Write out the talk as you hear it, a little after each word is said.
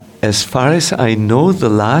as far as I know, the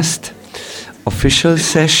last official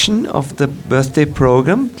session of the birthday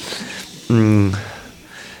program. I'm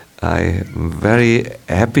very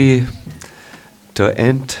happy to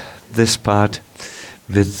end this part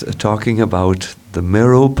with talking about the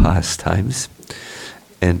Mero pastimes,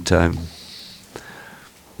 and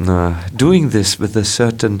doing this with a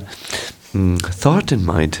certain thought in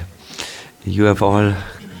mind. You have all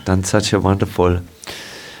done such a wonderful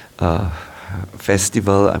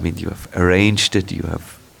festival. I mean, you have arranged it, you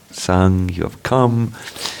have sung, you have come,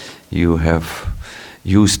 you have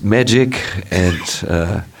used magic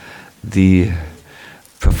and the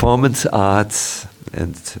performance arts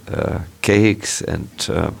and cakes and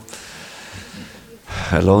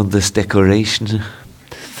along this decoration.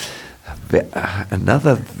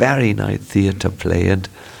 Another very nice theater play, and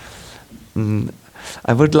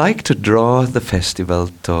I would like to draw the festival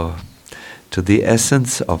to the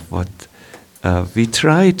essence of what we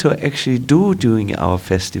try to actually do during our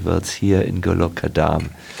festivals here in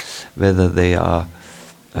Golokadam, whether they are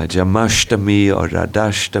Jamashtami or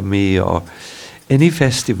Radhashtami or any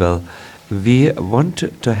festival. We want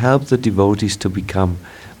to help the devotees to become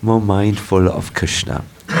more mindful of Krishna.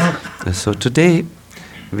 So today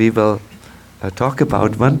we will talk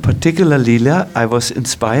about one particular Leela. I was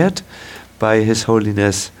inspired by His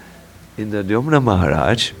Holiness Indra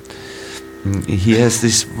Maharaj. He has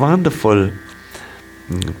these wonderful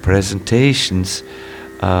presentations.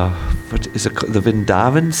 What is it called? The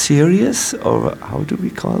Vrindavan series, or how do we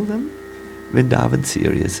call them? Vrindavan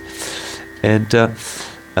series. And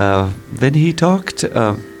when he talked,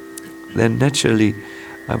 then naturally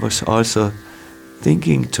I was also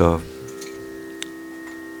thinking to,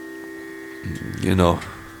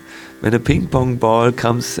 when a ping pong ball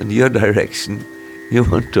comes in your direction, you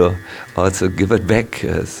want to also give it back.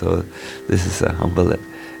 So this is a humble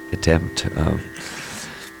attempt.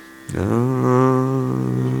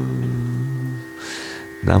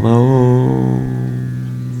 Namo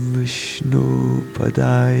Vishnu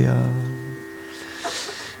Padaya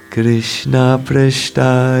Krishna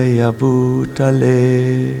Prashtaya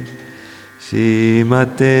Bhutale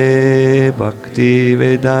Srimate Bhakti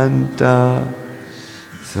Vedanta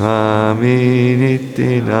Swami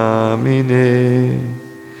Niti Namine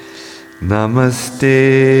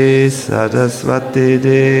Namaste Saraswati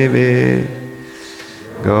Deve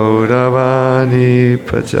Gauravani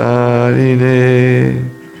Pacharine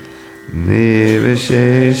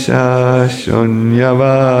Nivishesha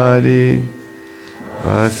Shunyavadi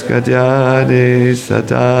Vaskadyade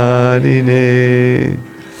Satarine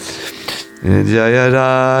Jaya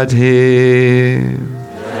Radhe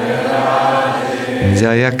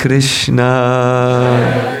Jaya Krishna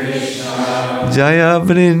Jaya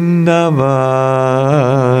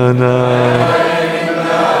Vrindavana.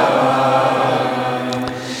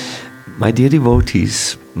 My dear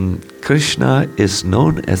devotees, Krishna is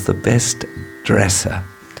known as the best dresser.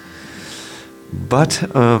 But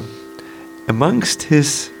amongst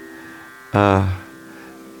his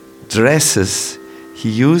dresses,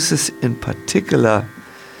 he uses in particular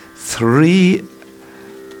 3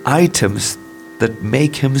 items that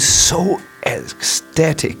make him so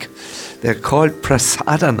ecstatic. They're called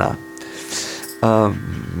prasadana.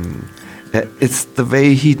 It's the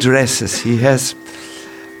way he dresses. He has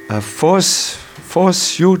a four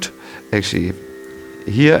suit, actually.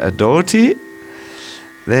 Here a dhoti,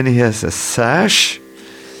 then he has a sash,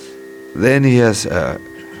 then he has a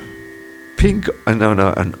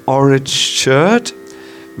an orange shirt,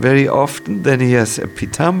 very often. Then he has a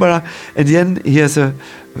pitambara, and then he has a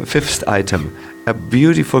 5th item, a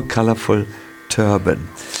beautiful, colorful turban.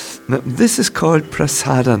 Now, this is called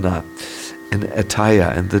prasadana in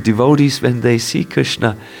attire, and the devotees, when they see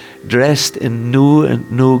Krishna dressed in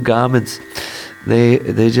new garments,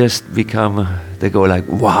 they just they go like,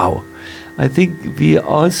 wow. I think we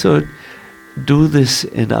also do this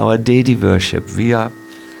in our deity worship. We are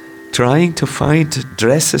trying to find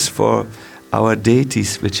dresses for our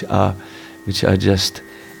deities which are just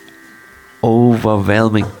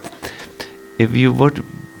overwhelming. If you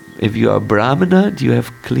are a Brahmana, you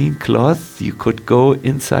have clean cloth, you could go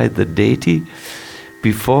inside the deity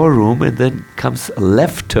before room, and then comes a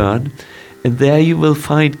left turn, and there you will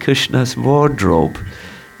find Krishna's wardrobe.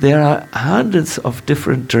 There are hundreds of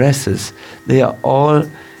different dresses. They are all,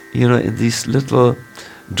 in these little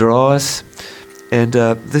drawers, and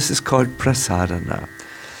this is called prasadana.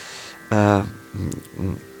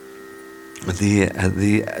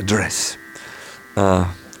 The dress.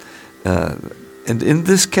 And in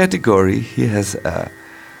this category, he has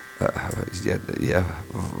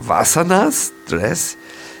vasanas, dress,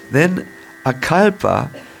 then a kalpa,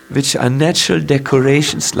 which are natural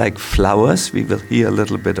decorations like flowers. We will hear a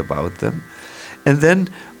little bit about them. And then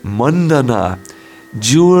mandana,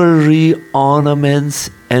 jewelry, ornaments,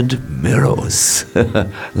 and mirrors,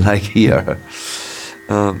 like here.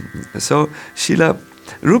 So Srila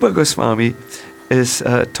Rupa Goswami is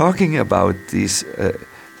talking about these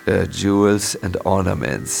jewels and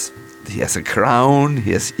ornaments. He has a crown,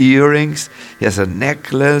 he has earrings, he has a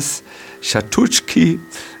necklace, shatuchki,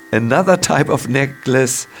 another type of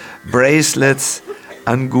necklace, bracelets,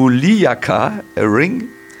 anguliyaka, a ring.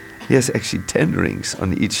 He has actually 10 rings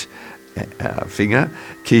on each finger,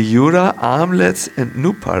 keyura, armlets, and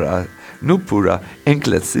nupura,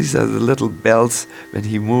 anklets. These are the little bells when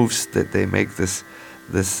he moves that they make this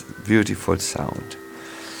beautiful sound.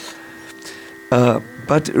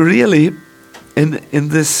 But really, in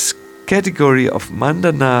this category of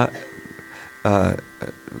mandana,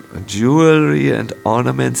 jewelry and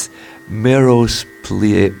ornaments, mirrors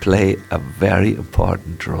play a very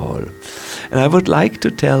important role. And I would like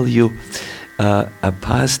to tell you a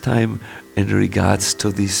pastime in regards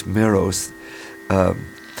to these mirrors.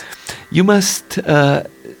 You must know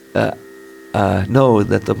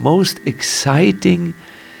that the most exciting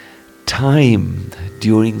time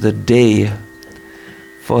during the day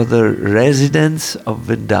for the residents of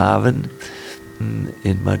Vrindavan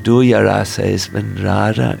in Madhurya Rasa is when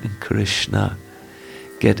Radha and Krishna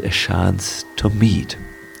get a chance to meet.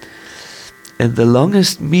 And the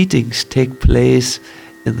longest meetings take place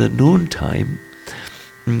in the noontime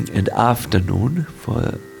and afternoon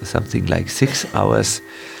for something like 6 hours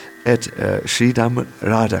at Sridham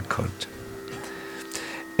Radhakund.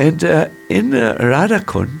 And in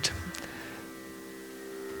Radhakund,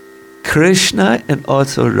 Krishna and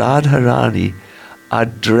also Radharani are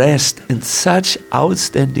dressed in such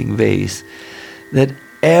outstanding ways that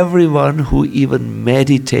everyone who even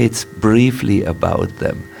meditates briefly about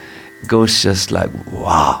them goes just like,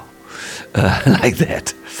 wow, like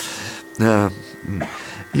that.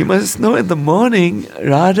 You must know in the morning,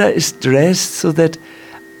 Radha is dressed so that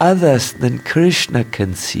others than Krishna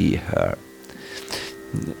can see her.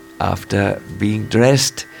 After being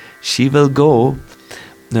dressed, she will go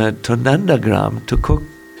to Nandagram to cook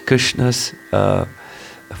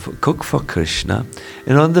for Krishna,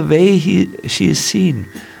 and on the way she is seen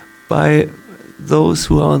by those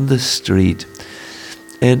who are on the street.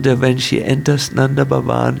 And when she enters Nanda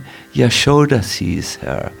Bhavan, Yashoda sees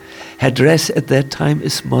her. Her dress at that time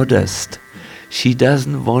is modest. She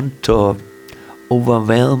doesn't want to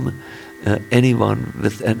overwhelm anyone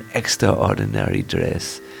with an extraordinary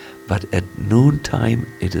dress. But at noontime,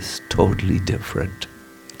 it is totally different.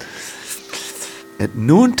 At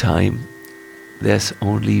noontime, there's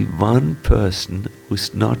only one person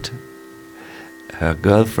who's not her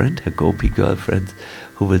girlfriend, her gopi girlfriend,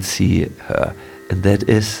 who will see her, and that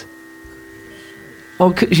is,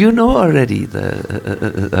 you know already,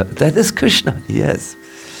 that is Krishna, yes.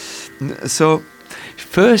 So,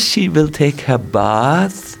 first she will take her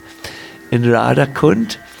bath in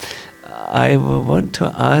Radhakund. I want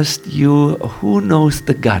to ask you, who knows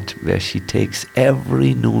the ghat where she takes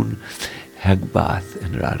every noon her bath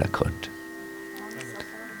in Radhakund?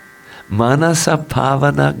 Manasa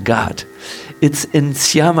Pavana Ghat. It's in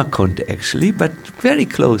Syamakund actually, but very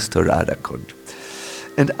close to Radhakund.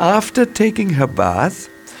 And after taking her bath,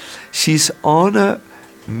 she's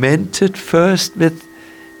ornamented first with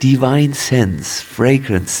divine scents,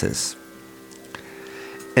 fragrances.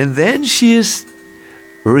 And then she is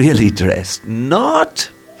really dressed, not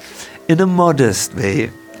in a modest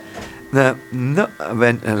way,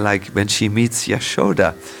 when she meets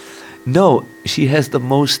Yashoda. No, she has the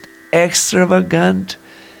most extravagant,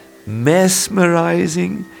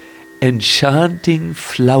 mesmerizing, enchanting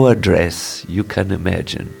flower dress you can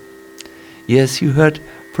imagine. Yes, you heard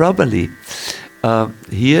properly.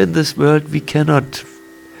 Here in this world we cannot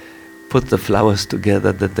put the flowers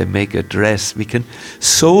together that they make a dress. We can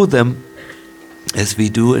sew them as we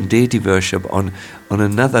do in deity worship on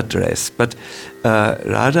another dress. But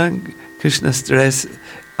Radha and Krishna's dress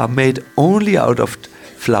are made only out of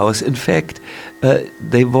flowers. In fact,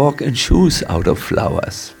 they walk in shoes out of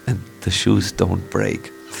flowers, and the shoes don't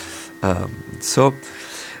break. So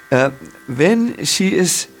when she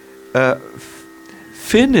is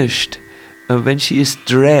finished, when she is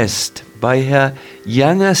dressed by her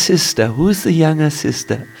younger sister, who's the younger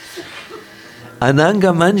sister?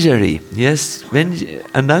 Ananga Manjari. Yes, when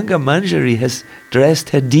Ananga Manjari has dressed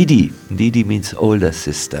her Didi. Didi means older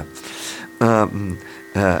sister.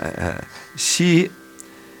 She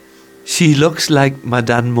looks like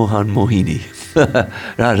Madan Mohan Mohini,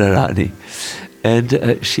 Radharani. And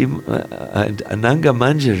and Ananga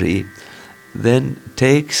Manjari then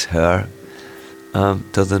takes her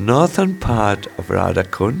to the northern part of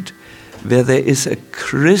Radhakund, where there is a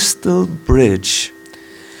crystal bridge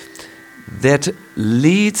that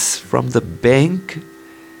leads from the bank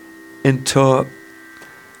into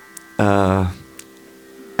a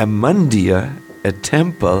mandir, a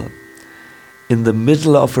temple, in the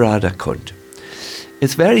middle of Radhakund.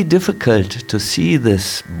 It's very difficult to see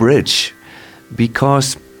this bridge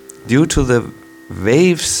because due to the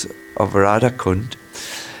waves of Radhakund,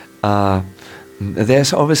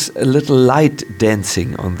 there's always a little light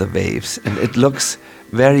dancing on the waves, and it looks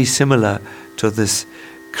very similar to this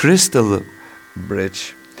crystal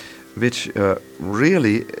bridge, which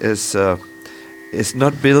really is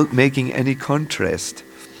not built making any contrast.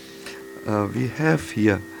 We have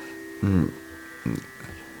here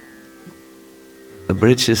the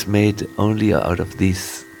bridge is made only out of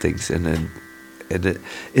these things, and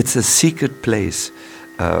it's a secret place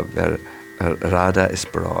where Radha is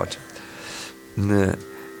brought.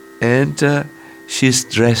 And she's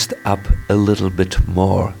dressed up a little bit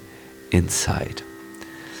more inside.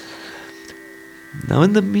 Now,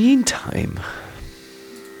 in the meantime,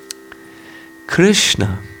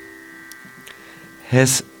 Krishna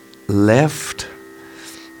has left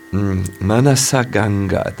Manasa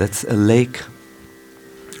Ganga. That's a lake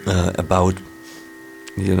about,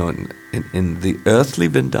 in the earthly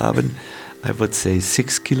Vrindavan, I would say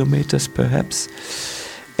 6 kilometers perhaps,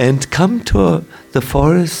 and come to the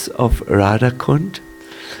forests of Radhakund,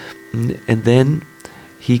 and then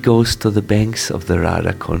he goes to the banks of the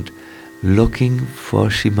Radhakund looking for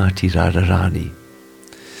Srimati Radharani.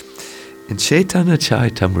 In Chaitanya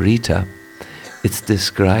Charitamrita, it's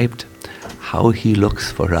described how he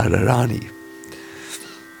looks for Radharani.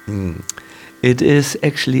 It is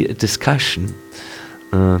actually a discussion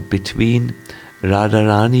between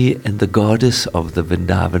Radharani and the goddess of the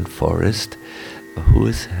Vrindavan forest. Who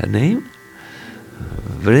is her name?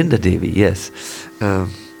 Vrinda Devi, yes.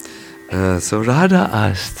 So Radha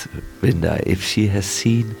asked Vrinda if she has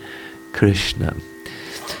seen Krishna.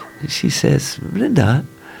 She says, Vrinda,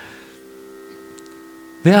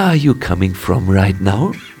 where are you coming from right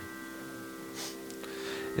now?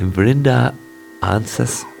 And Vrinda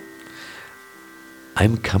answers,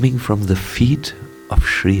 I'm coming from the feet of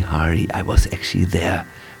Sri Hari. I was actually there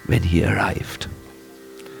when he arrived.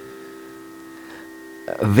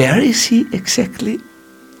 Where is he exactly?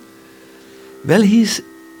 Well, he's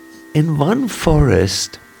in one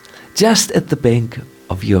forest just at the bank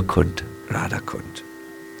of your Kund, Radhakund.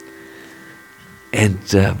 And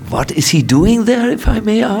what is he doing there, if I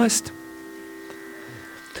may ask?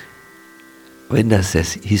 Vrinda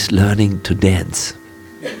says he's learning to dance.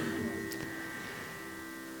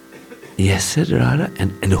 Yes, said Radha.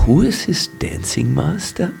 And who is his dancing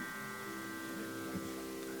master?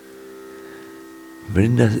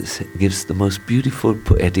 Vrinda gives the most beautiful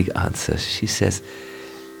poetic answer. She says,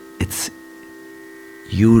 it's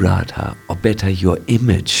you, Radha, or better, your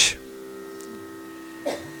image,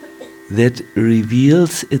 that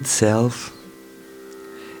reveals itself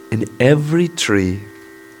in every tree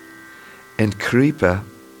and creeper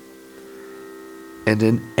and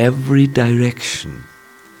in every direction.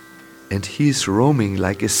 And he's roaming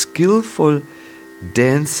like a skillful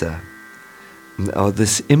dancer. Or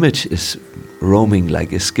this image is roaming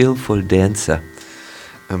like a skillful dancer,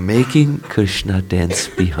 making Krishna dance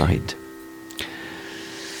behind.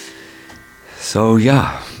 So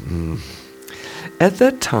at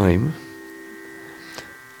that time,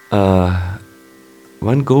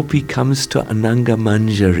 one gopi comes to Ananga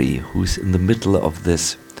Manjari, who's in the middle of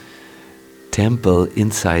this temple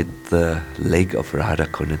inside the lake of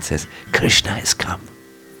Radhakund, and says, Krishna has come.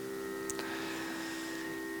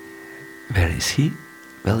 Where is he?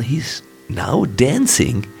 Well, he's now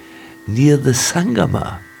dancing near the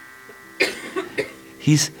Sangama.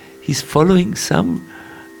 He's following some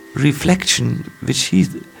reflection which he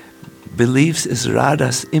believes is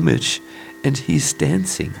Radha's image, and he's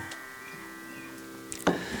dancing.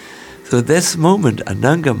 So at this moment,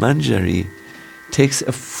 Ananga Manjari takes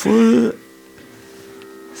a full-size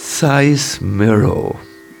mirror,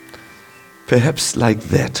 perhaps like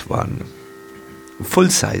that one.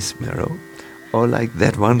 Full-size mirror, or like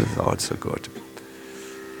that one is also good.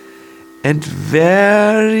 And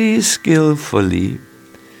very skillfully,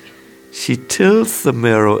 she tilts the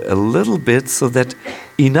mirror a little bit so that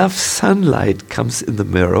enough sunlight comes in the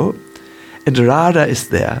mirror, and Radha is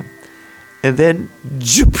there. And then,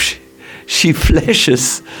 she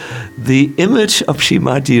flashes the image of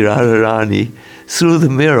Srimati Radharani through the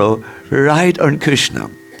mirror right on Krishna,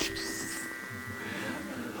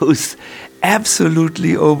 who's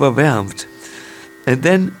absolutely overwhelmed. And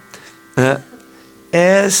then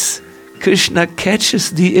as Krishna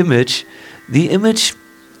catches the image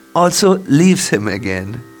also leaves him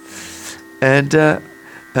again. And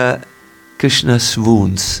Krishna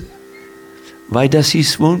swoons. Why does he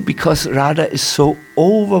swoon? Because Radha is so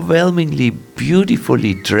overwhelmingly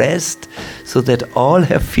beautifully dressed so that all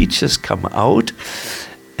her features come out.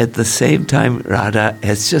 At the same time, Radha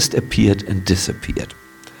has just appeared and disappeared.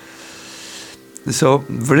 So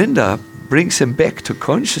Vrinda brings him back to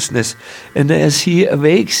consciousness, and as he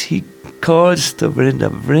awakes, he calls to Vrinda,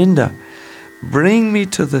 Vrinda, bring me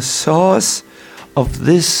to the source of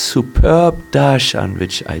this superb darshan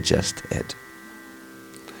which I just had.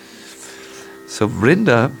 So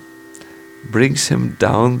Vrinda brings him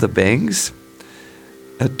down the banks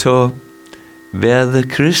to where the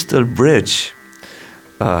crystal bridge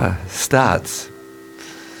starts.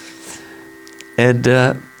 And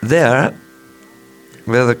there,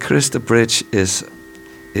 where the crystal bridge is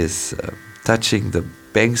touching the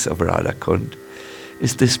banks of Radhakund,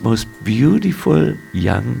 is this most beautiful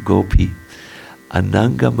young gopi,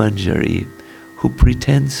 Ananga Manjari, who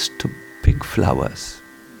pretends to pick flowers.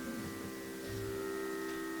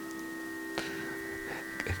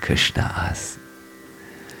 Krishna asks,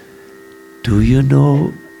 do you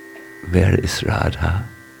know where is Radha?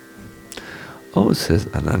 Oh, says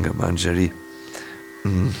Ananga Manjari,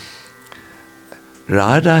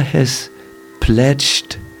 Radha has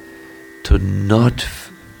pledged to not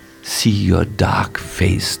see your dark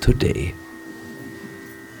face today.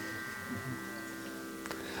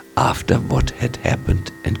 After what had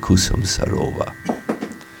happened in Kusum Sarovar.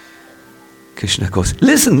 Krishna goes,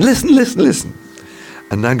 listen.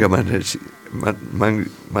 Ananga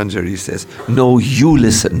Manjari says, no, you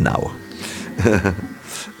listen now.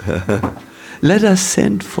 Let us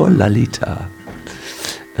send for Lalita.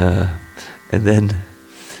 And then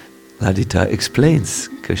Lalita explains,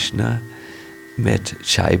 Krishna met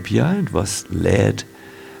Chaipya and was led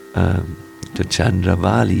to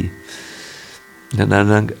Chandravali. And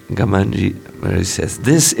Ananga Manjari says,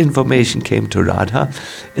 this information came to Radha,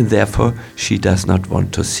 and therefore she does not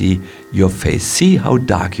want to see your face. See how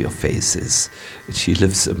dark your face is. And she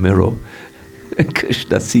lifts a mirror, and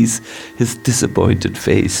Krishna sees his disappointed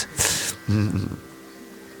face.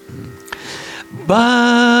 But,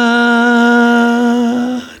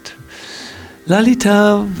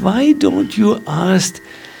 Lalita, why don't you ask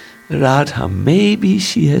Radha? Maybe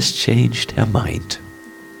she has changed her mind.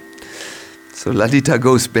 So Lalita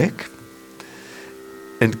goes back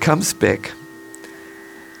and comes back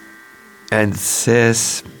and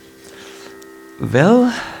says,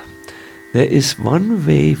 well, there is one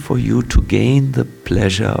way for you to gain the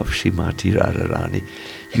pleasure of Srimati Radharani.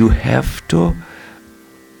 You have to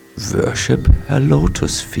worship her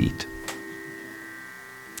lotus feet.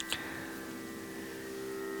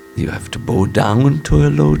 You have to bow down to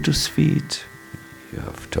her lotus feet. You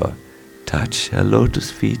have to touch her lotus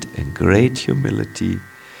feet in great humility,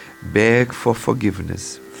 beg for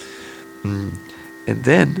forgiveness. And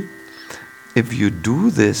then, if you do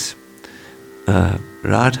this,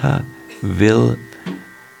 Radha will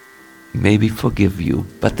maybe forgive you.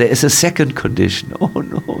 But there is a second condition. Oh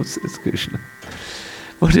no, says Krishna.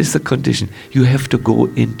 What is the condition? You have to go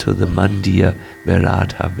into the mandir where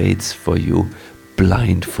Radha waits for you,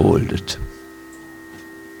 blindfolded.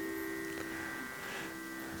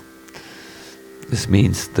 This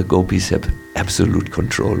means the gopis have absolute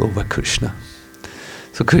control over Krishna.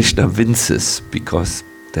 So Krishna winces because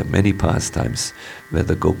there are many pastimes where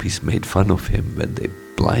the gopis made fun of him when they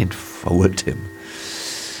blindfolded him.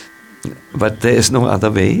 But there is no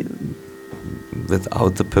other way.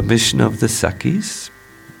 Without the permission of the Sakhis,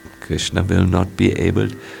 Krishna will not be able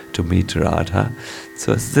to meet Radha.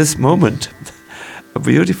 So at this moment, a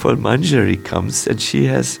beautiful Manjari comes and she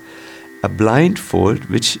has a blindfold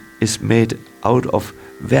which is made out of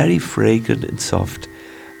very fragrant and soft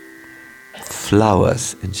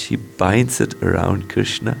flowers, and she binds it around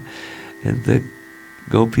Krishna, and the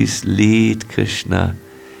gopis lead Krishna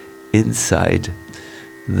inside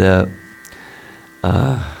the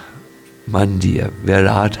mandir where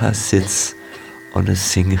Radha sits on a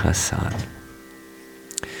singhasan.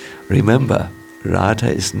 Remember,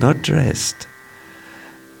 Radha is not dressed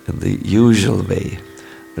in the usual way.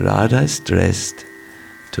 Radha is dressed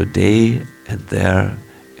today and there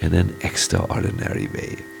in an extraordinary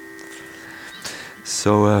way.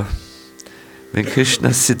 So when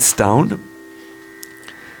Krishna sits down,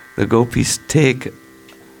 the gopis take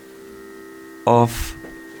off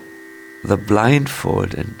the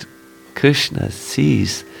blindfold and Krishna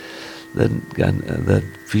sees the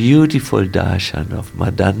beautiful darshan of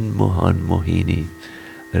Madan Mohan Mohini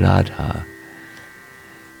Radha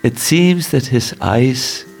it seems that his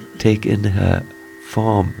eyes take in her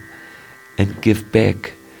form and give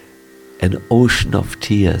back an ocean of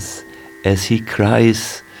tears as he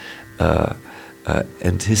cries,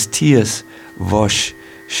 and his tears wash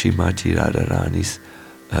Srimati Radharani's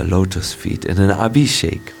lotus feet in an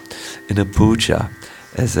abhishek, in a puja,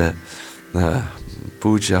 as a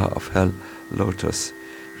puja of her lotus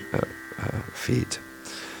feet.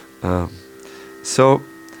 So,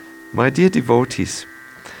 my dear devotees,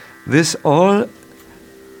 this all,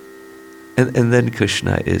 and then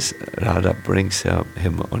Krishna Radha brings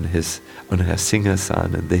him on her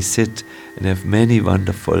Singhasan, and they sit and have many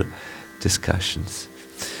wonderful discussions.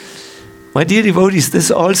 My dear devotees, this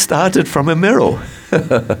all started from a mirror.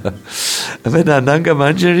 When Ananga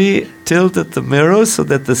Manjari tilted the mirror so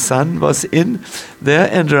that the sun was in there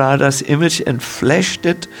and Radha's image and flashed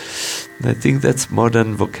it, I think that's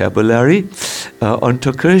modern vocabulary,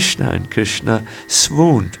 onto Krishna, and Krishna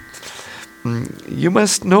swooned. You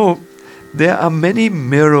must know there are many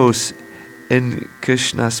mirrors in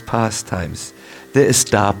Krishna's pastimes. There is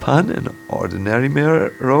Dapan, an ordinary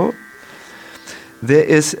mirror. There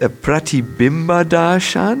is a Pratibimba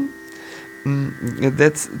Darshan.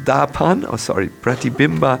 That's Dapan,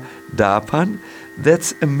 Pratibimba Dapan.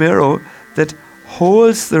 That's a mirror that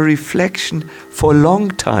holds the reflection for a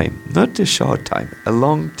long time, not a short time, a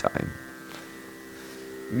long time.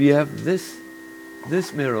 We have this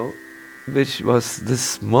mirror, which was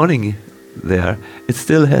this morning there. It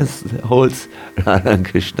still holds Radha and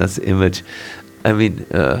Krishna's image. I mean,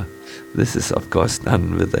 this is of course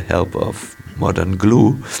done with the help of modern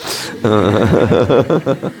glue.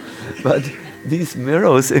 But these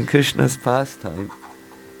mirrors in Krishna's pastime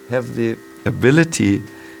have the ability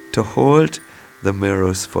to hold the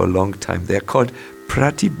mirrors for a long time. They are called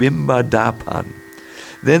Pratibimba Dapan.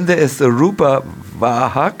 Then there is the Rupa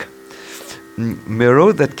Vahak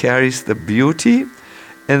mirror that carries the beauty.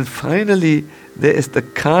 And finally, there is the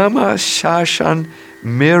Kama Shashan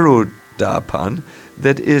Meru Dapan,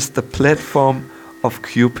 that is the platform of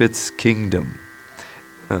Cupid's kingdom.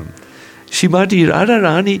 Srimati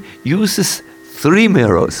Radharani uses 3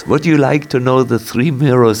 mirrors. Would you like to know the 3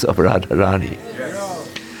 mirrors of Radharani? Yes.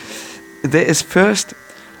 There is first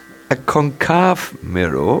a concave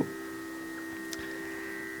mirror.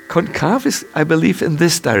 Concave is, I believe, in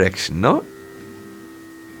this direction, no?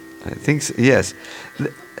 I think so, yes.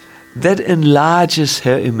 That enlarges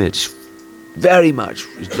her image very much.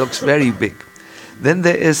 It looks very big. Then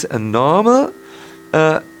there is a normal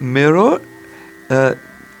mirror,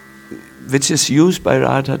 which is used by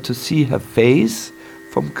Radha to see her face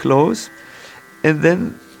from close. And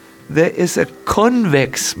then there is a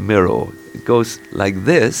convex mirror. It goes like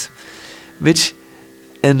this, which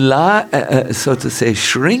so to say,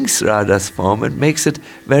 shrinks Radha's form and makes it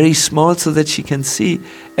very small so that she can see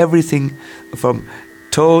everything from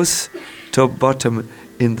toes to bottom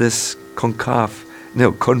in this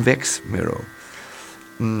convex mirror.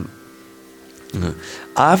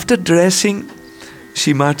 After dressing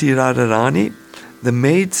Srimati Radharani, the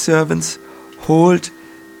maid servants hold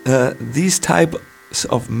these types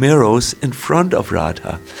of mirrors in front of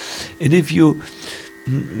Radha. And if you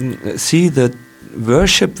see the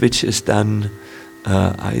worship which is done,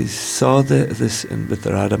 I saw this with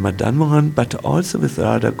Radha Madan Mohan, but also with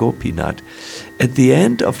Radha Gopinath. At the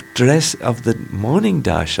end of the morning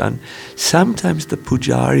darshan, sometimes the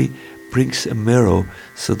pujari brings a mirror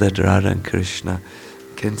so that Radha and Krishna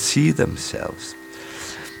can see themselves.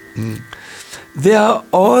 There are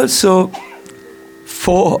also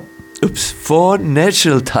four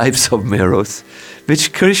natural types of mirrors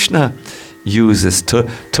which Krishna uses to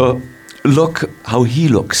look how he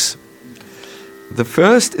looks. The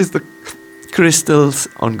first is the crystals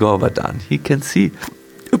on Govardhan. He can see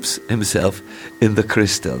himself in the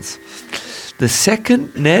crystals. The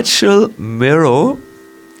second natural mirror,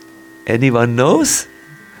 anyone knows?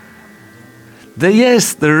 The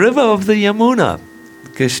river of the Yamuna.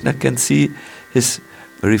 Krishna can see his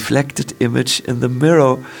reflected image in the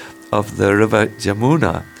mirror of the river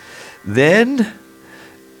Yamuna. Then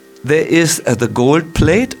there is the gold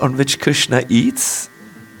plate on which Krishna eats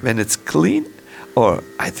when it's clean, or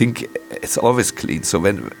I think it's always clean, so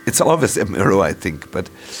when it's always a mirror, I think.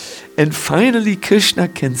 And finally, Krishna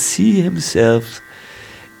can see himself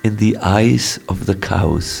in the eyes of the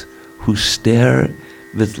cows who stare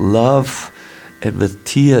with love and with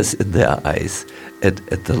tears in their eyes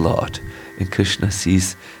at the Lord. And Krishna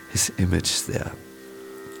sees his image there.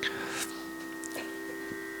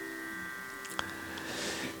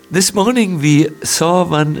 This morning we saw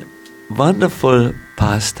one wonderful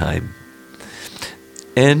pastime.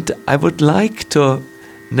 And I would like to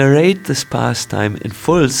narrate this pastime in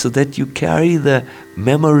full so that you carry the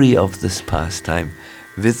memory of this pastime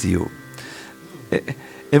with you.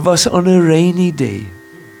 It was on a rainy day.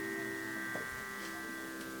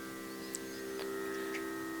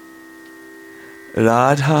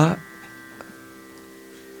 Radha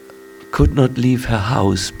could not leave her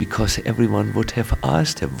house because everyone would have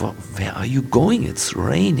asked her, where are you going? It's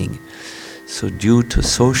raining. So due to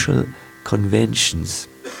social conventions,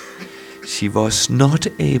 she was not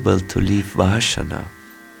able to leave Vashana.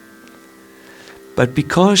 But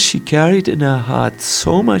because she carried in her heart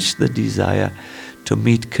so much the desire to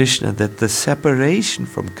meet Krishna that the separation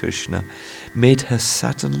from Krishna made her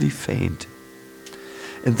suddenly faint.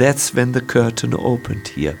 And that's when the curtain opened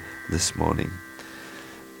here this morning.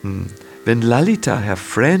 When Lalita, her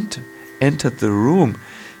friend, entered the room,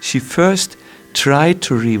 she first tried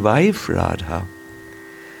to revive Radha,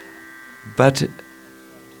 but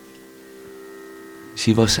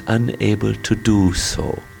she was unable to do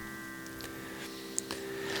so.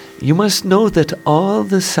 You must know that all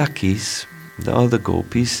the Sakhis, all the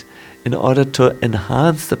gopis, in order to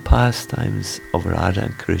enhance the pastimes of Radha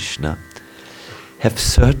and Krishna, have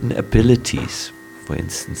certain abilities. For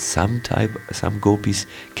instance, some gopis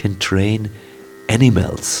can train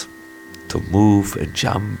animals to move and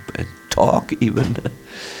jump and talk even.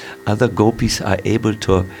 Other gopis are able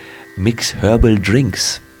to mix herbal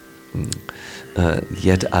drinks.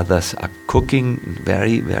 Yet others are cooking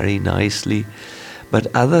very, very nicely. But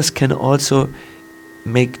others can also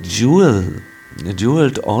make jeweled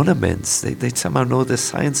ornaments. They somehow know the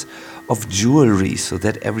science of jewelry so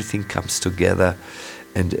that everything comes together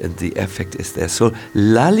and the effect is there. So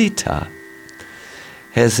Lalita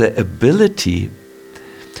has the ability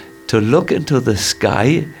to look into the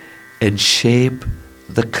sky and shape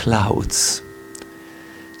the clouds.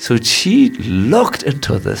 So she looked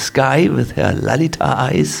into the sky with her Lalita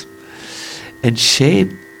eyes and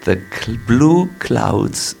shaped the blue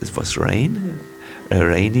clouds. It was rain, a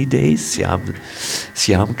rainy day,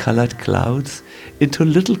 Siam colored clouds, into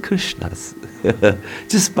little Krishnas,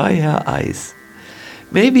 just by her eyes.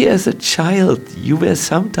 Maybe as a child you were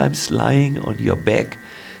sometimes lying on your back,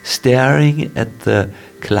 staring at the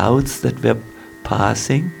clouds that were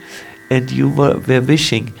passing, and you were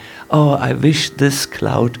wishing, oh, I wish this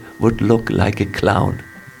cloud would look like a clown.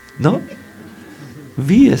 No?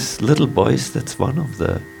 We as little boys, that's one of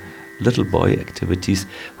the little boy activities,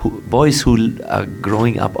 boys who are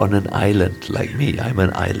growing up on an island like me. I'm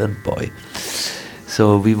an island boy.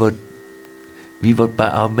 So we would by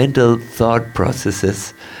our mental thought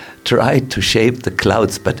processes try to shape the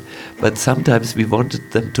clouds, but sometimes we wanted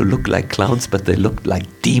them to look like clowns, but they looked like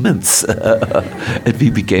demons, and we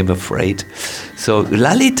became afraid. So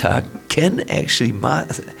Lalita can actually,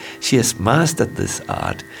 she has mastered this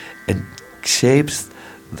art and shapes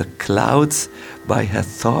the clouds by her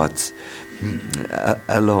thoughts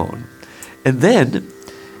alone. And then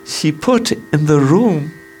she put in the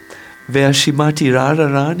room where Srimati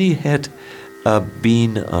Radharani had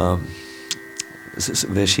been,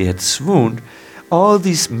 where she had swooned, all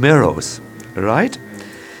these mirrors, right?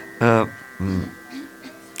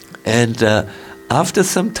 And after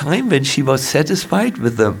some time, when she was satisfied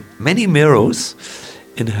with the many mirrors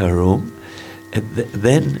in her room,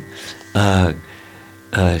 then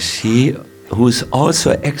she, who is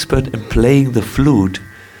also an expert in playing the flute,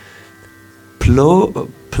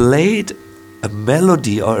 played a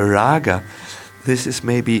melody or a raga. This is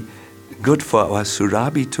maybe good for our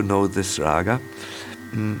Surabhi to know this raga,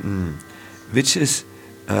 which is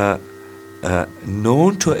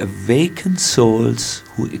known to awaken souls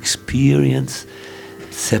who experience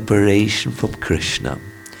separation from Krishna.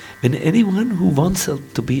 When anyone who wants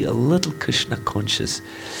to be a little Krishna conscious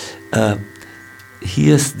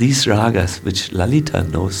hears these ragas, which Lalita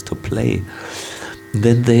knows to play,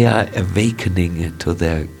 then they are awakening to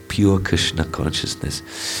their pure Krishna consciousness.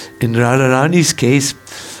 In Radharani's case,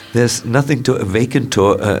 there's nothing to awaken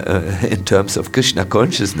to in terms of Krishna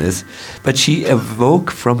consciousness, but she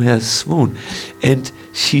awoke from her swoon and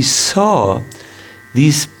she saw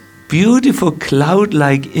these beautiful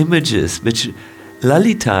cloud-like images which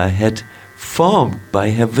Lalita had formed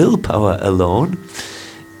by her willpower alone,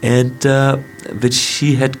 and which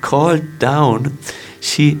she had called down.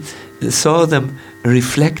 She saw them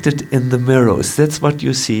reflected in the mirrors. That's what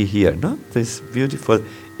you see here, no? These beautiful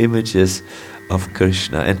images of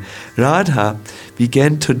Krishna. And Radha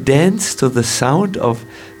began to dance to the sound of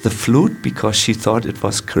the flute because she thought it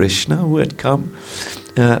was Krishna who had come,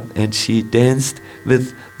 and she danced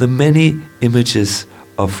with the many images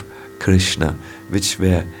of Krishna which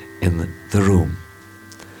were in the room.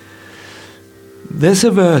 There's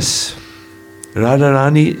a verse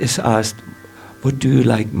Radharani is asked, what do you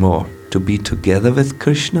like more, to be together with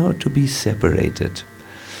Krishna or to be separated?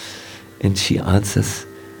 And she answers,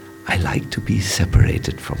 I like to be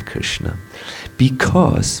separated from Krishna.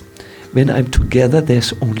 Because when I'm together,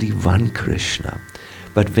 there's only one Krishna.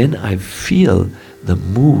 But when I feel the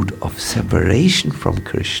mood of separation from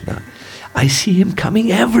Krishna, I see him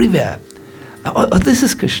coming everywhere. Oh, this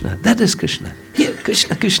is Krishna, that is Krishna. Here,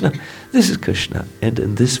 Krishna, Krishna, this is Krishna. And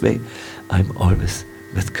in this way, I'm always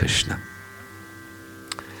with Krishna.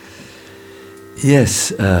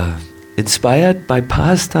 Yes, inspired by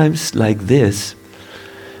pastimes like this,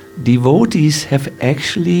 devotees have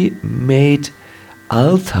actually made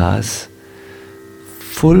altars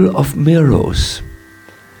full of mirrors.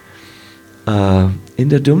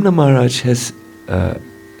 Indradumna Maharaj has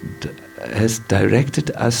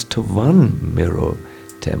directed us to one mirror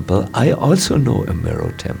temple. I also know a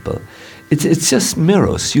mirror temple. It's just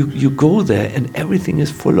mirrors. You go there and everything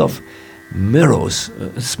is full of mirrors,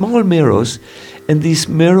 small mirrors, and these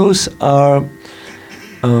mirrors are,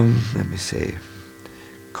 let me say,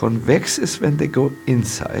 convex is when they go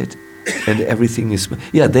inside, and everything is,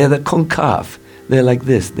 they're the concave. They're like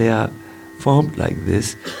this. They are formed like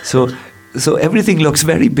this. So everything looks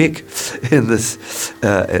very big in this.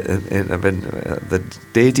 When the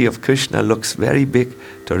deity of Krishna looks very big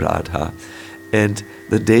to Radha, and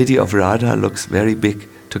the deity of Radha looks very big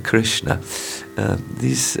to Krishna.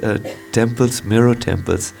 These temples, mirror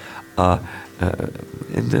temples, are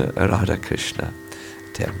in the Radha Krishna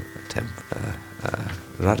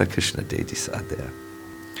Radha Krishna deities are there.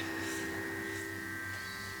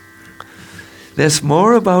 There's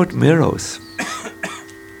more about mirrors.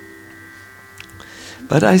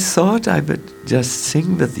 But I thought I would just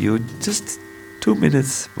sing with you just 2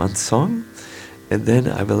 minutes, one song, and then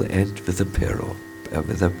I will end with a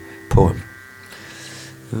poem.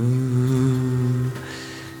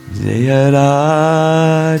 Jaya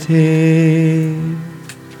Radhe,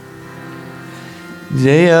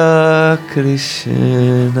 Jaya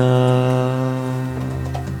Krishna,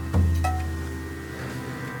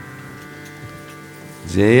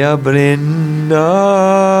 Jaya Vrindavan.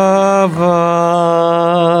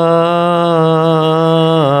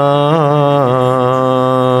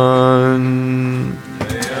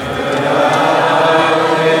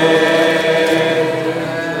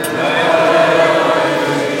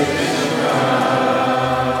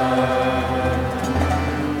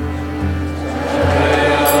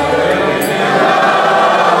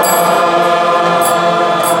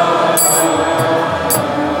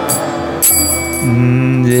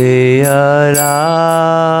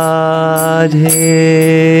 Radhe,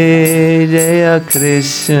 Jaya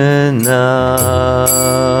Krishna,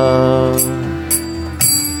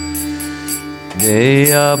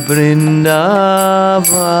 Jaya Vrindavan.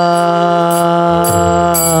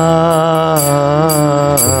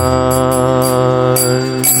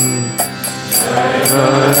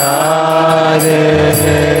 Radhe,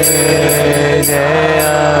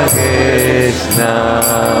 Jaya Krishna,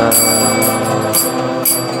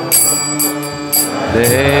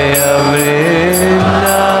 Jaya Vrindavan.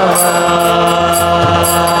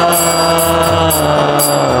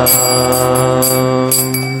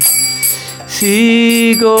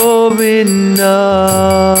 Shri Govinda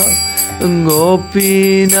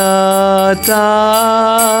Gopinatha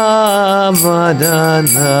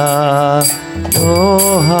Madana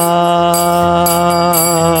Mohan.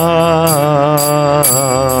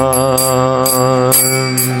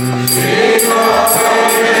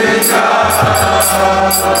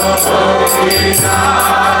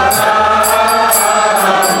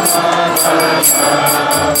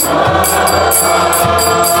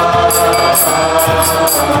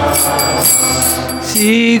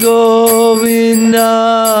 Shri Govinda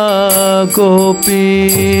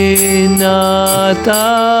Gopinatha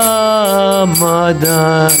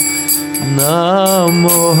Madana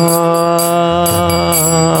Mohan.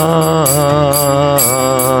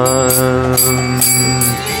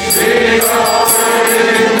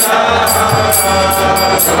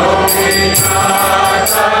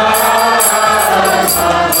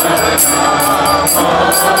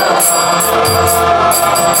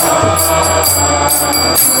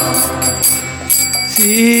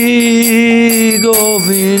 Shri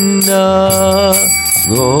Govinda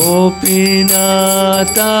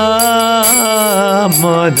Gopinatha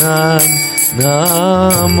Madana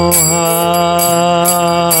Mohan.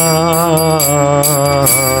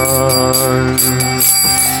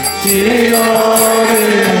 Shri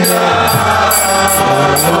Govinda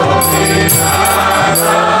Gopinatha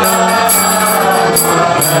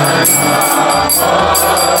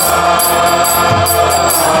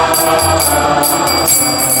The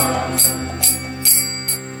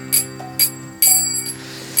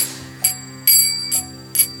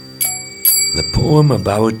poem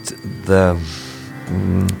about the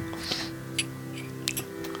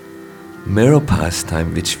mirror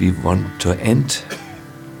pastime, which we want to end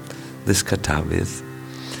this katha with,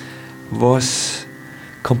 was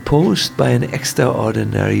composed by an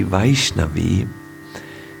extraordinary Vaishnavi.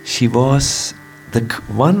 She was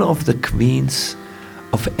one of the queens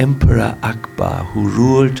of Emperor Akbar, who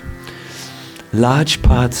ruled large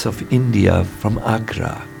parts of India from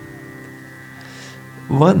Agra.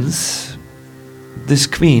 Once, this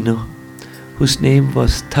queen, whose name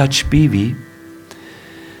was Taj Bibi,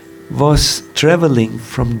 was traveling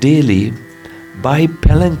from Delhi by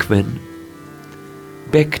palanquin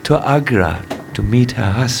back to Agra to meet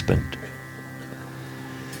her husband.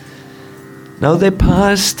 Now they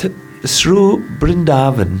passed through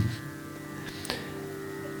Vrindavan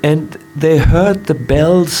and they heard the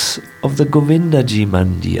bells of the Govindaji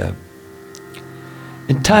Mandir.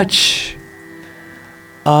 And Taj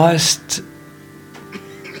asked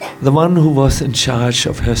the one who was in charge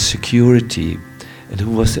of her security and who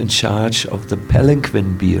was in charge of the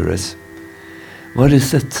palanquin bearers, "What is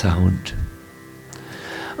that sound?"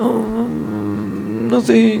 "Oh,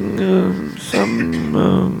 nothing,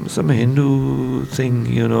 some Hindu thing,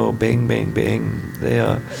 bang, bang, bang. They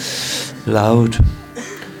are loud."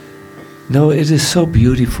 "No, it is so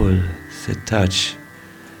beautiful," said Taj.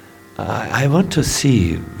 I want to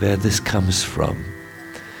see where this comes from."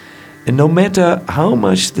 And no matter how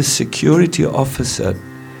much the security officer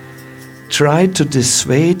tried to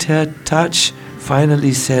dissuade her, Taj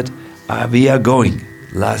finally said, "We are going.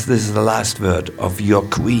 This is the last word of your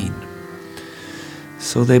queen."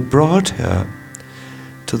 So they brought her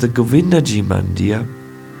to the Govindaji Mandir.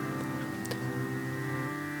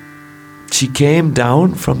 She came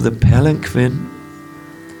down from the palanquin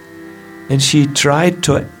and she tried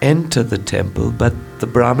to enter the temple, but the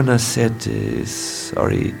Brahmana said,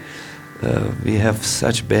 "Sorry, we have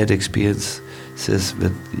such bad experiences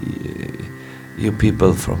with you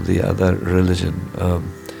people from the other religion.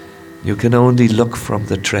 You can only look from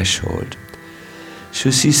the threshold." So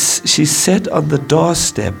she sat on the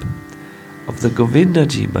doorstep of the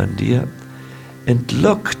Govindaji Mandir and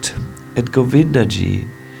looked at Govindaji.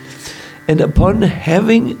 And upon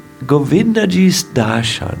having Govindaji's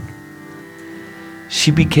darshan,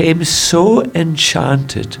 she became so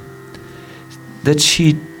enchanted that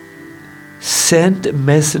she sent a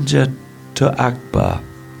messenger to Akbar.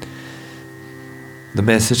 The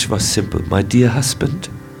message was simple: "My dear husband,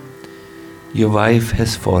 your wife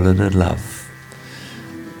has fallen in love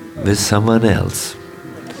with someone else.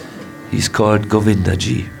 He's called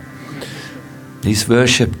Govindaji. He's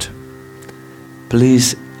worshipped.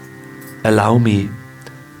 Please allow me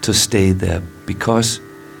to stay there, because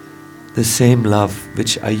the same love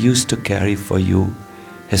which I used to carry for you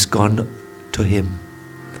has gone to him."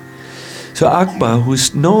 So Akbar,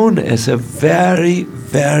 who's known as a very,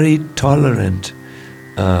 very tolerant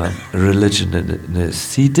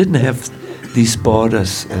religionist, he didn't have these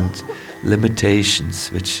borders and limitations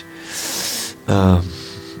which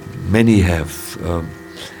many have.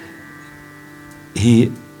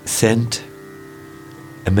 He sent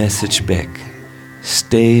a message back: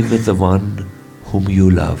 "Stay with the one whom you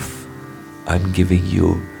love. I'm giving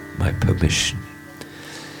you my permission."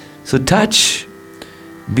 So Taj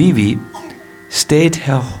Bibi stayed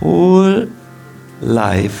her whole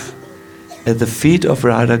life at the feet of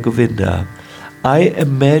Radha Govinda. I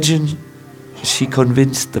imagine she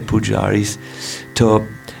convinced the pujaris to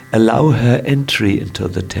allow her entry into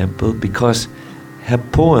the temple, because her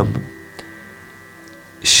poem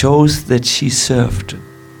shows that she served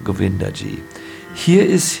Govindaji. Here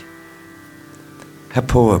is her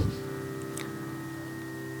poem.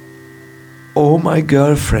 "Oh, my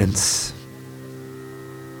girlfriends,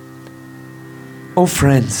 oh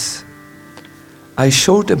friends, I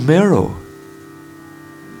showed a mirror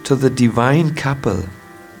to the divine couple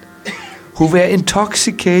who were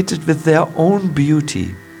intoxicated with their own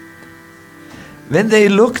beauty. When they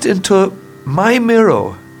looked into my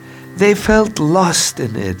mirror, they felt lost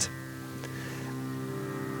in it.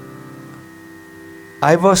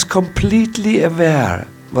 I was completely aware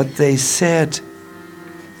what they said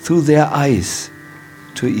through their eyes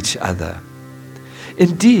to each other.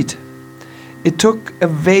 Indeed, it took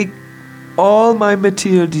away all my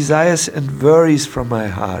material desires and worries from my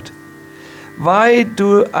heart. Why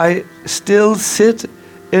do I still sit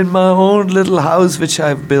in my own little house which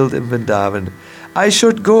I've built in Vrindavan? I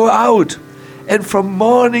should go out and from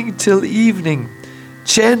morning till evening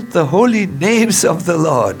chant the holy names of the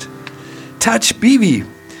Lord. Taj Bibi,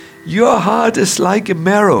 Your heart is like a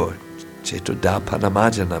mirror.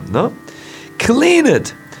 Cetodapanamajanam, no? Clean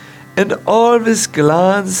it and always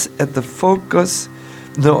glance at the focus,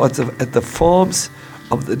 at the forms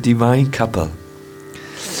of the divine couple.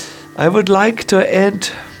 I would like to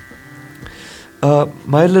end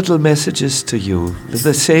my little messages to you with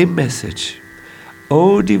the same message.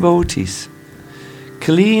 O devotees,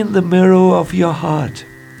 clean the mirror of your heart,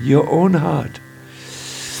 your own heart.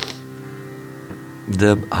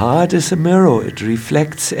 The heart is a mirror, it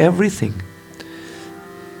reflects everything.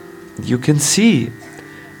 You can see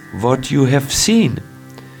what you have seen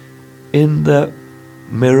in the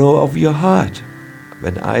mirror of your heart.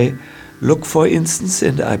 When I look, for instance,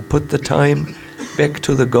 and I put the time back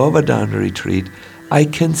to the Govardhan retreat, I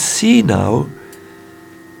can see now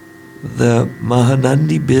the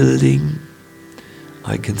Mahanandi building,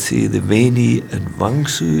 I can see the Veni and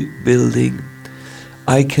Vangsu building,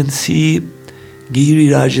 I can see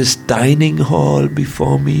Giriraj's dining hall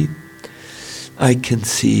before me, I can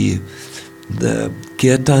see the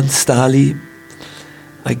Kirtan Stali,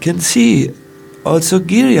 I can see also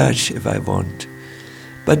Giriraj if I want.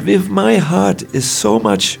 But with my heart is so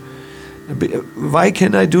much. Why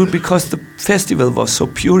can I do it? Because the festival was so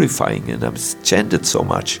purifying and I've chanted so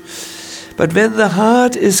much. But when the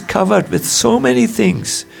heart is covered with so many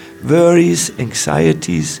things, worries,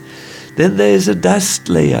 anxieties, then there is a dust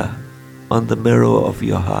layer on the mirror of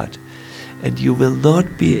your heart. And you will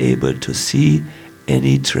not be able to see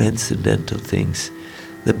any transcendental things.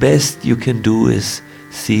 The best you can do is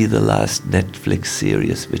see the last Netflix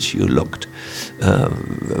series which you looked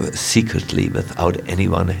secretly without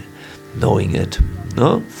anyone knowing it.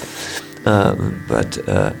 No? But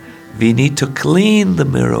we need to clean the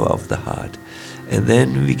mirror of the heart, and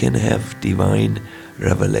then we can have divine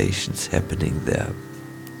revelations happening there.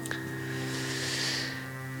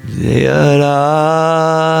 Jaya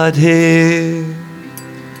Radhe,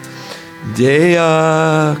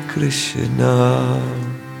 Jaya Krishna,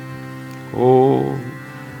 oh,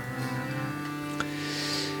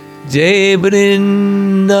 Jai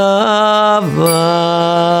Vrindavan,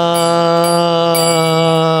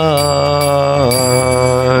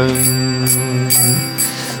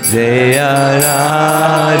 Jaya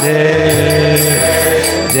Radhe,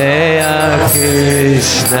 Jaya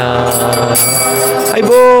Krishna,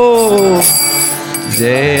 Aibo,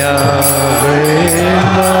 Jaya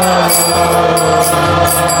Vrindavan,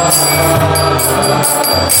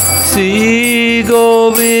 Sri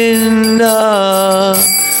Govinda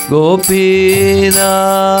Gopinata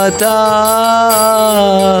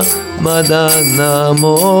Madana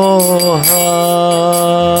Mohan,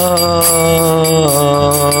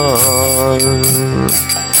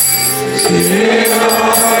 Sri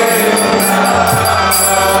Govinda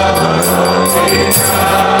Gopinata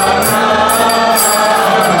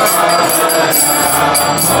Madan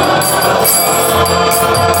Namohan,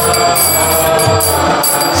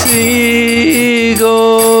 Sri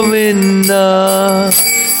Govinda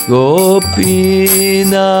Gopinata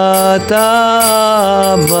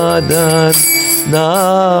Madan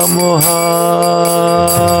Namohan,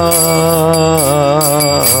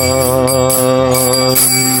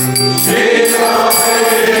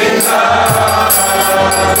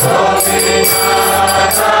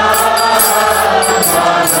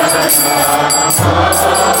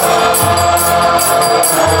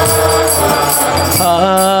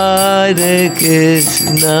 Hare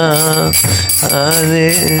Krishna,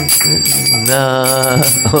 Hare Krishna,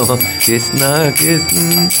 oh, Krishna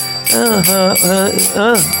Krishna,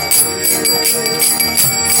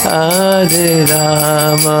 Hare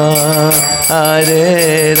Rama,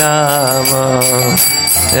 Hare Rama,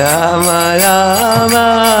 Rama Rama,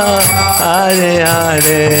 Hare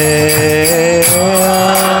Hare,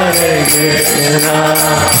 Hare Krishna,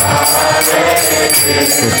 Hare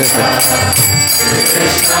Krishna,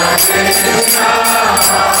 Krishna Krishna,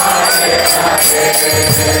 Hare Hare,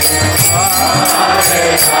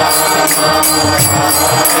 Hare Rama,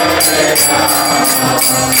 Hare Rama,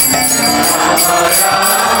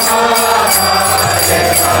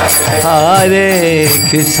 Hare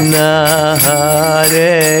Krishna,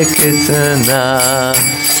 Hare Krishna,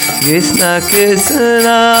 Krishna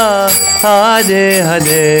Krishna, Hare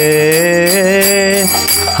Hare,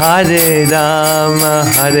 Hare Rama,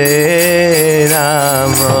 Hare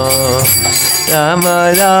Rama, Rama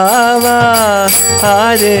Rama,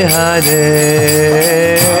 Hare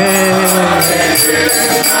Hare, Hare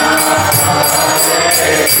Krishna, Hare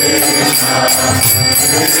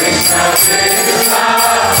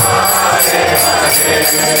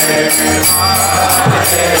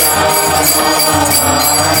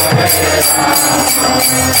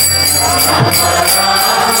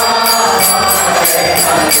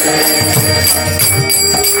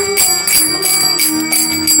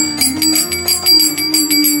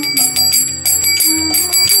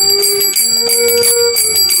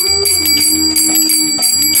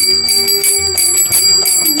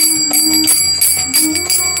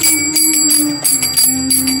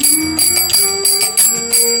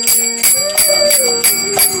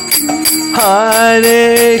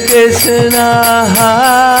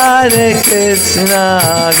Hare Krishna,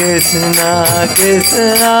 Krishna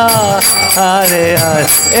Krishna, Hare Hare.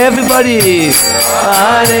 Everybody,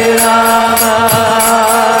 Hare Rama,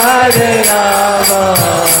 Hare Rama.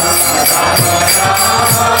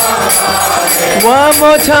 One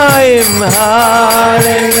more time,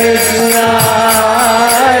 Hare Krishna,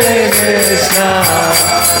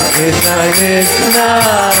 Krishna Krishna,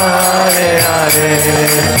 Hare Hare.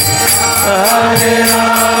 Hare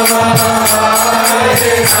Rama,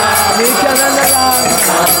 Hare Rama,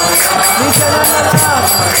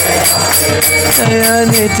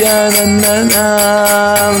 Nityananda Ram,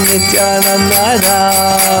 Nityananda Ram, Nityananda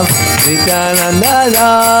Ram, Nityananda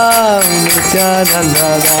Ram, Nityananda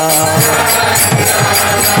Ram.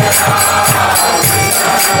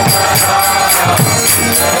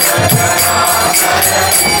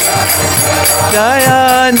 Jaya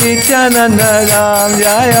Nityananda Ram,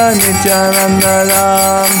 Jaya Nityananda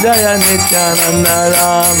Ram, Jaya Nityananda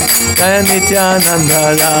Ram, Jaya Nityananda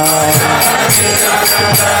Ram.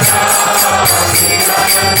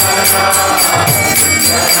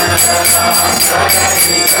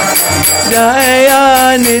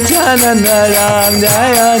 Jaya Nityananda Ram,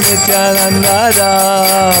 Jaya Nityananda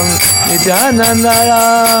Ram, Nityananda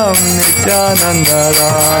Ram, Nityananda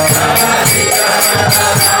Ram.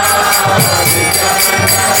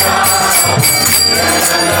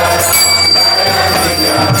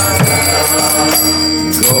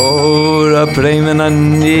 Gaura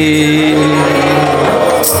Premanandi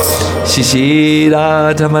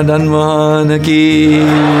Shishirata Madan Mohan ki,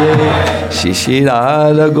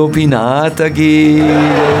 Shishirata Gopinatha ki,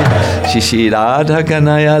 Shishirata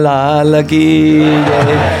Kanaya Lala ki,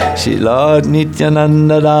 Srila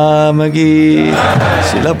Nityananda Rama ki,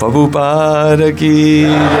 Srila Prabhupada ki,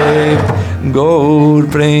 Gaur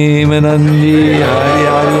Premanandi Hari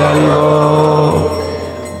Hari Hari Bo.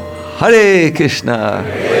 Hare Krishna,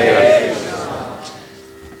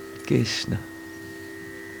 Krishna.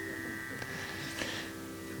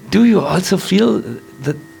 Do you also feel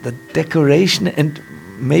that the decoration, and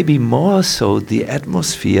maybe more so the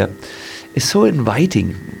atmosphere, is so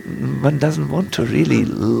inviting? One doesn't want to really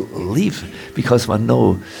leave because one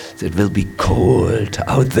knows it will be cold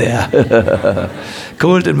out there.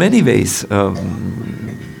 Cold in many ways.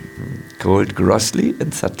 Cold grossly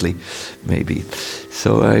and subtly, maybe.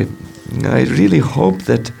 So I really hope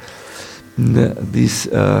that these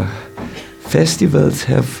festivals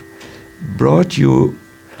have brought you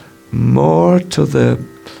more to the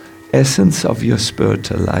essence of your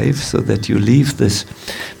spiritual life, so that you leave this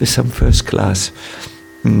with some first class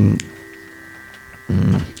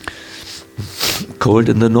cold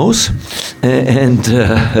in the nose and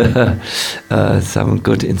some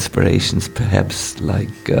good inspirations, perhaps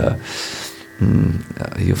like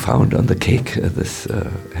you found on the cake. This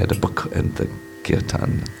had a book and the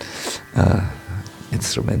kirtan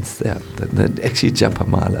instruments there, actually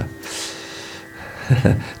Japamala.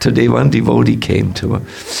 Today one devotee came to her,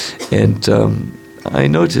 and I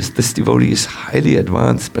noticed this devotee is highly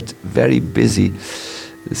advanced but very busy.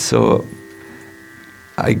 So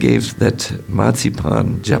I gave that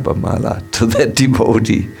marzipan Japamala to that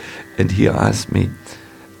devotee, and he asked me,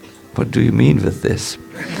 "What do you mean with this?"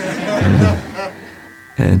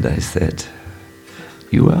 And I said,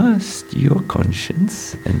 "You asked your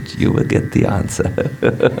conscience and you will get the answer."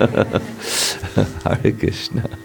 Hare Krishna.